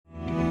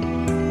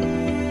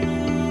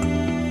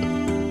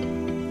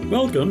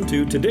Welcome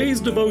to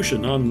today's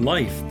devotion on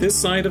life this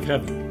side of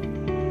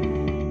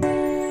heaven.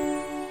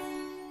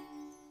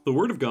 The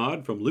Word of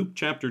God from Luke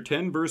chapter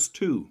 10, verse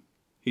 2.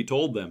 He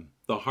told them,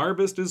 "The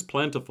harvest is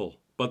plentiful,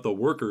 but the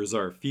workers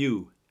are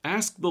few.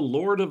 Ask the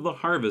Lord of the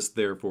harvest,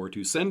 therefore,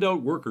 to send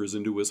out workers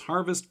into his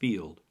harvest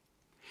field."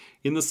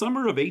 In the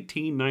summer of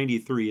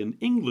 1893, an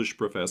English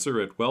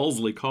professor at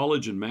Wellesley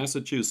College in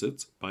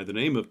Massachusetts, by the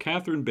name of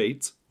Catherine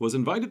Bates, was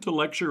invited to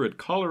lecture at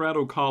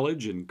Colorado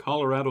College in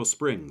Colorado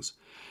Springs.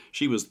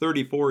 She was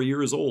 34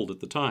 years old at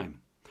the time.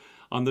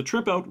 On the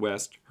trip out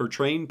west, her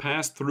train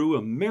passed through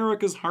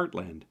America's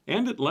heartland,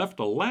 and it left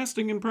a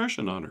lasting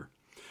impression on her.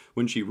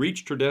 When she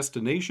reached her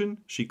destination,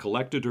 she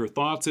collected her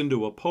thoughts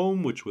into a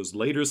poem which was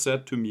later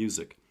set to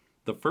music.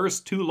 The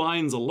first two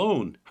lines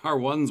alone are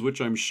ones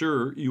which I'm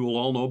sure you will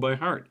all know by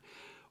heart.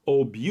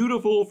 "O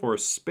beautiful for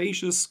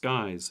spacious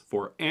skies,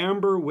 for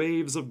amber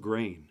waves of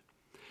grain."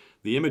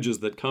 The images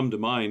that come to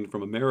mind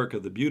from America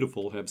the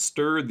Beautiful have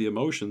stirred the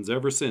emotions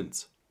ever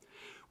since.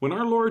 When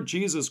our Lord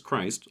Jesus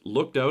Christ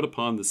looked out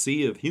upon the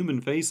sea of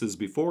human faces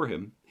before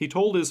him, he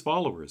told his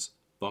followers,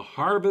 "The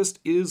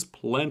harvest is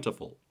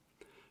plentiful."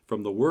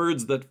 From the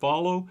words that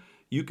follow,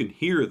 you can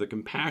hear the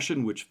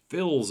compassion which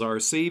fills our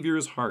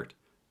Savior's heart.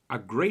 A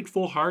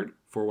grateful heart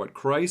for what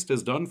Christ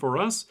has done for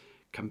us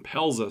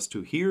compels us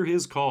to hear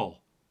his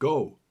call,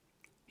 "Go."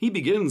 He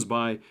begins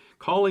by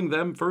calling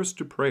them first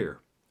to prayer.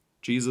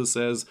 Jesus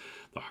says,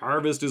 "The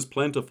harvest is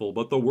plentiful,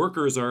 but the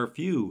workers are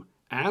few.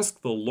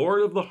 Ask the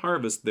Lord of the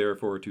harvest,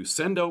 therefore, to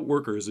send out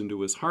workers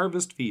into his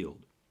harvest field."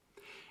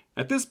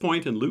 At this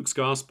point in Luke's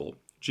Gospel,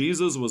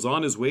 Jesus was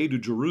on his way to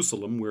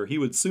Jerusalem, where he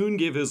would soon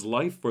give his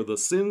life for the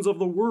sins of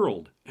the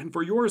world and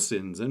for your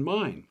sins and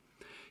mine.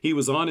 He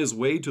was on his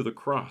way to the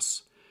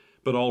cross.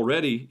 But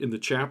already, in the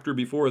chapter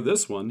before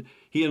this one,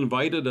 he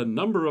invited a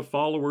number of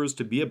followers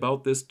to be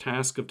about this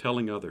task of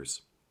telling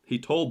others. He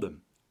told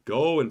them,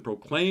 "Go and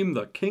proclaim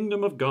the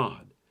kingdom of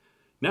God."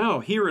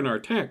 Now, here in our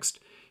text,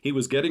 he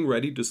was getting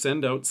ready to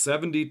send out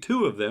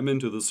 72 of them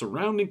into the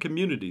surrounding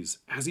communities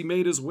as he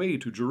made his way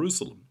to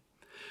Jerusalem.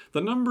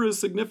 The number is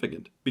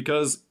significant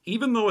because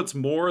even though it's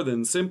more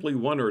than simply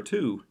one or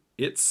two,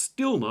 it's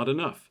still not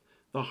enough.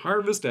 The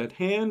harvest at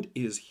hand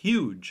is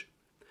huge.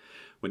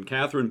 When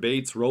Catherine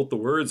Bates wrote the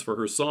words for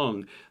her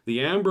song,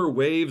 the amber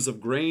waves of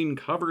grain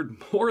covered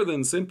more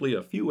than simply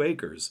a few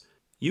acres.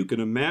 You can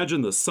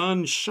imagine the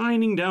sun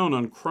shining down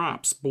on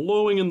crops,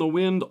 blowing in the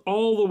wind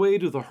all the way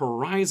to the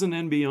horizon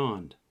and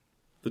beyond.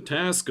 The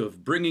task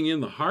of bringing in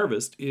the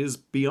harvest is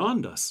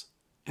beyond us.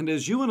 And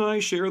as you and I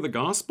share the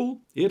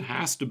gospel, it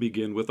has to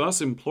begin with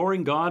us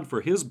imploring God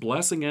for his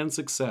blessing and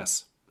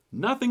success.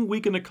 Nothing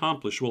we can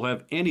accomplish will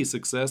have any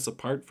success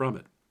apart from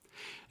it.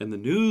 And the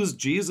news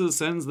Jesus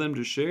sends them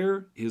to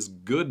share is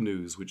good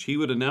news, which he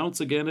would announce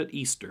again at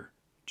Easter.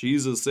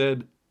 Jesus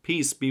said,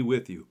 "Peace be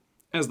with you.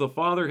 As the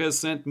Father has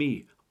sent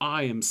me,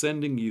 I am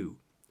sending you."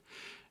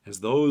 As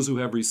those who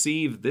have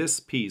received this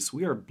peace,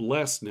 we are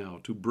blessed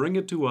now to bring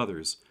it to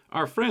others,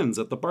 our friends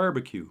at the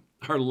barbecue,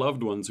 our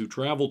loved ones who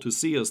travel to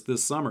see us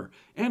this summer,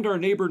 and our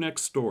neighbor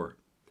next door.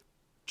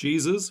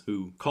 Jesus,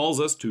 who calls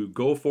us to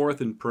go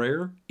forth in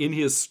prayer, in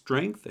his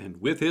strength and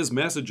with his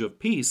message of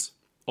peace,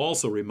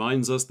 also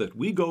reminds us that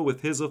we go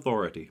with his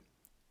authority.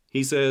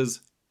 He says,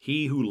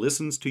 "He who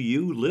listens to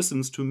you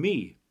listens to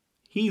me.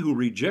 He who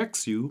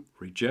rejects you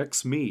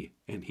rejects me,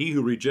 and he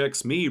who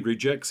rejects me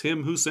rejects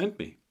him who sent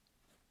me."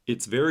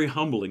 It's very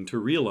humbling to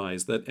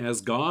realize that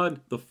as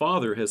God the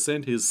Father has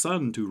sent his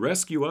Son to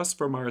rescue us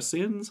from our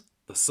sins,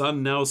 the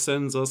Son now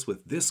sends us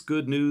with this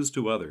good news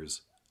to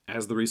others.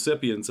 As the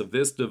recipients of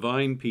this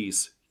divine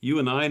peace, you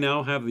and I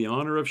now have the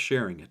honor of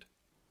sharing it.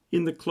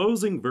 In the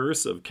closing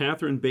verse of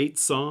Catherine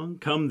Bates' song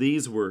come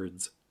these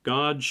words,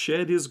 "God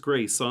shed his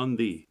grace on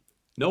thee."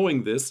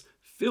 Knowing this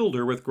filled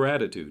her with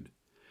gratitude.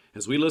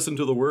 As we listen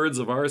to the words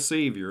of our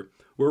Savior,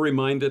 we're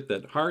reminded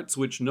that hearts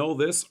which know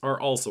this are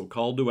also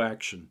called to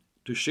action,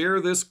 to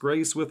share this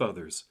grace with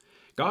others.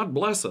 God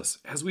bless us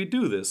as we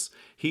do this,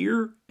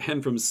 here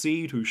and from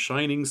sea to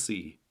shining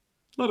sea.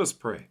 Let us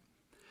pray.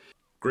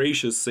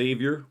 Gracious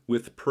Savior,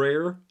 with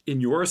prayer, in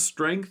your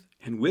strength,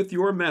 and with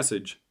your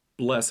message,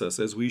 bless us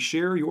as we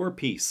share your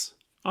peace.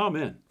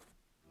 Amen.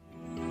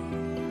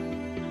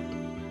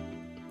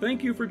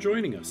 Thank you for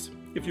joining us.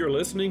 If you're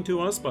listening to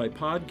us by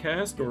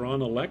podcast or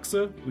on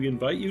Alexa, we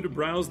invite you to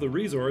browse the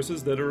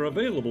resources that are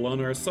available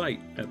on our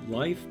site at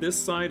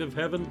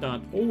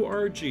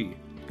lifethissideofheaven.org.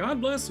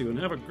 God bless you and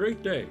have a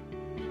great day.